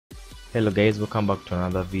Hello guys, welcome back to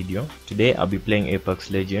another video. Today I'll be playing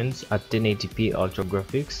Apex Legends at 1080p ultra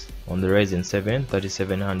graphics on the Ryzen 7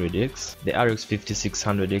 3700X, the RX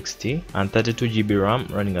 5600XT and 32GB RAM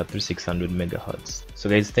running at 3600 MHz. So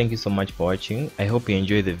guys, thank you so much for watching. I hope you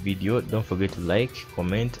enjoy the video. Don't forget to like,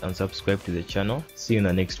 comment and subscribe to the channel. See you in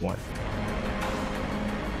the next one.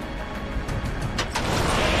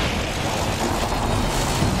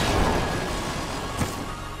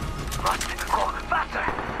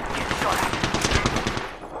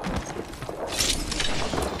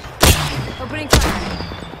 Opening fire.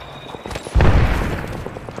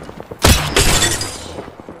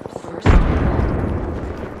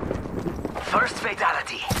 First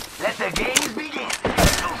fatality. Let the games begin.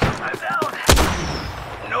 I'm down.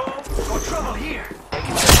 No trouble here.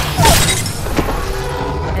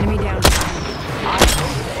 Enemy down. I know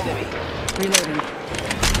the enemy. Reloading.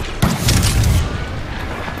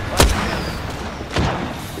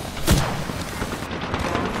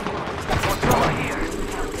 No trouble here.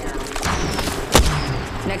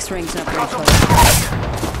 Next ring's not very close.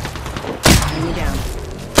 Enemy down.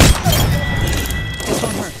 This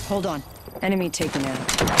won't hurt. Hold on. Enemy taken out.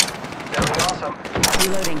 Very awesome.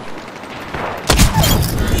 Reloading.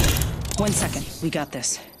 1 second. We got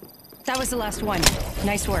this. That was the last one.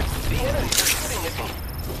 Nice work. The enemies are shooting at me.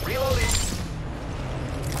 Reloading.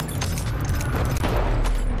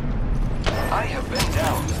 I have been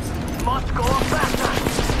down. Must go faster.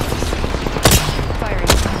 Firing.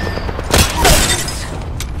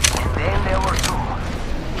 And then there were two.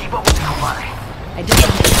 Keep up with me, compadre. I did.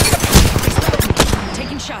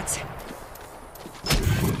 Taking shots.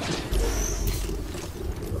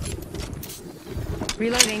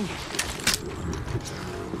 Reloading.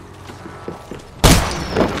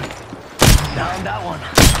 Down that one.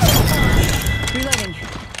 Reloading.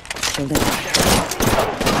 Building.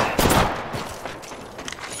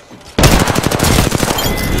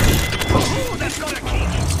 Oh, that's got a kick.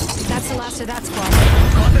 That's the last of that squad.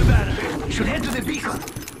 Got the banner. Should head to the beacon.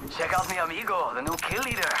 Check out mi amigo, the new kill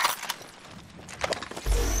leader.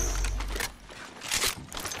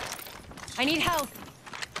 I need health.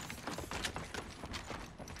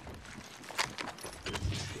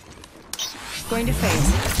 Going to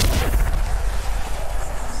phase.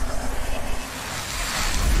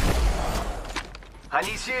 I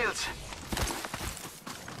need shields.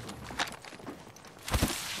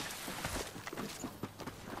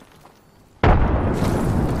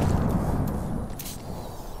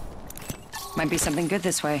 Might be something good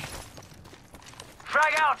this way.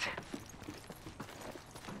 Frag out.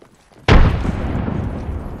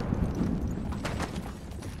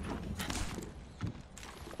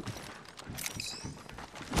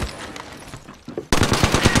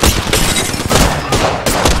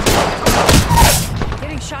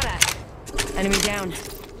 Getting shot at. Enemy down.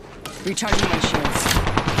 Recharging my shields.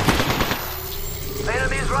 The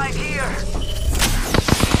enemy's right here.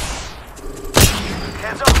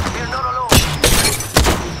 Heads up, you're not alone.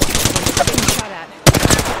 Getting shot at.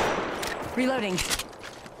 Reloading.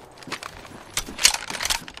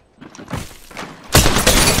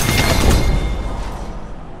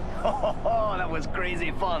 Oh, that was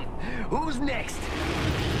crazy fun. Who's next?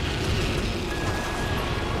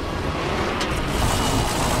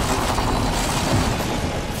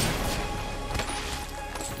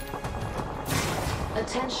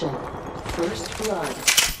 Attention, first blood.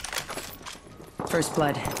 First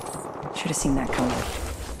blood. Should have seen that coming.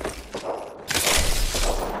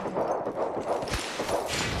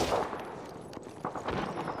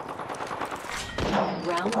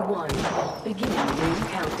 Round one, beginning ring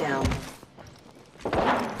countdown.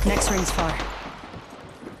 Next ring's far.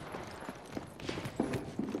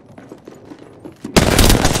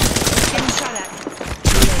 Getting shot at.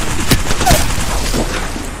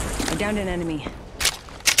 I downed an enemy.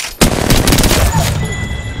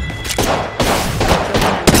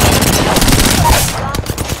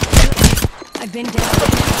 I've been down.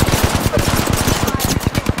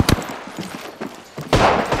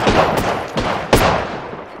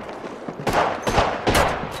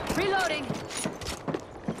 Reloading.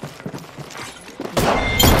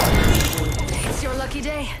 It's your lucky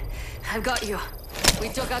day. I've got you. We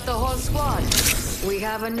took out the whole squad. We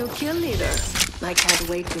have a new kill leader. I can't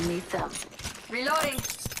wait to meet them. Reloading.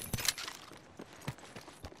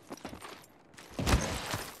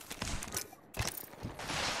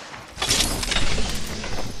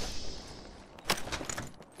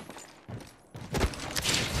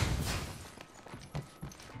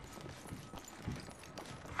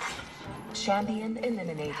 Champion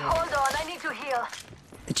eliminated. Hold on, I need to heal.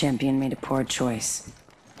 The champion made a poor choice.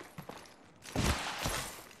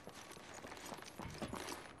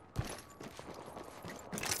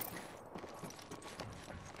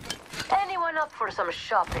 up for some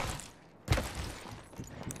shopping.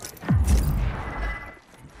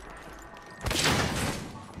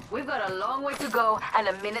 We've got a long way to go and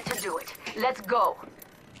a minute to do it. Let's go.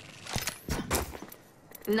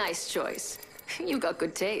 Nice choice. You got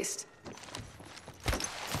good taste.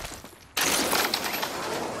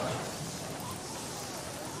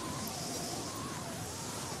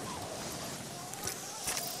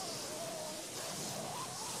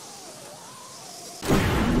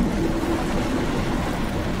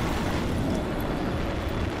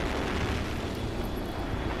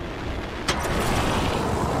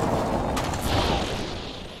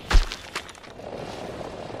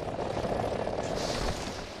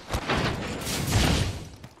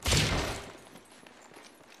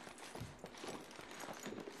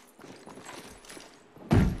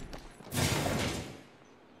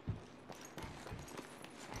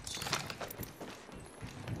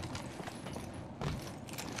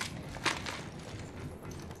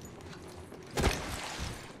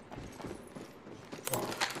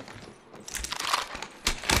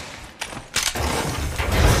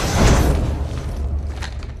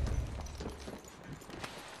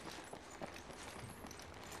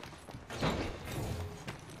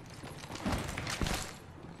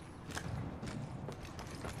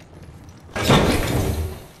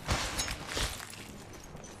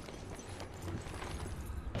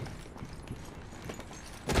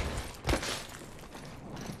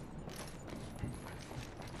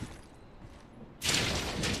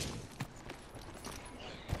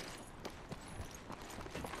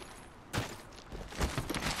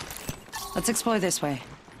 Let's explore this way.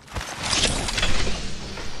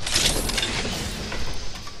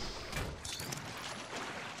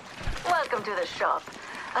 Welcome to the shop.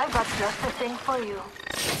 I've got just the thing for you.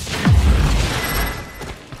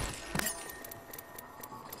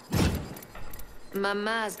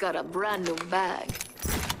 Mama's got a brand new bag.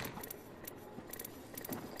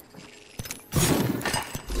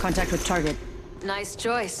 Contact with target. Nice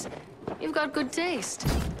choice. You've got good taste.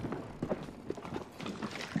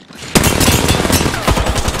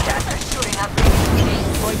 Shooting at me.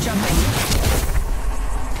 Boy jumping.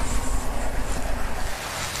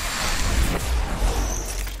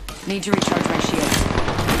 Need to recharge my shield.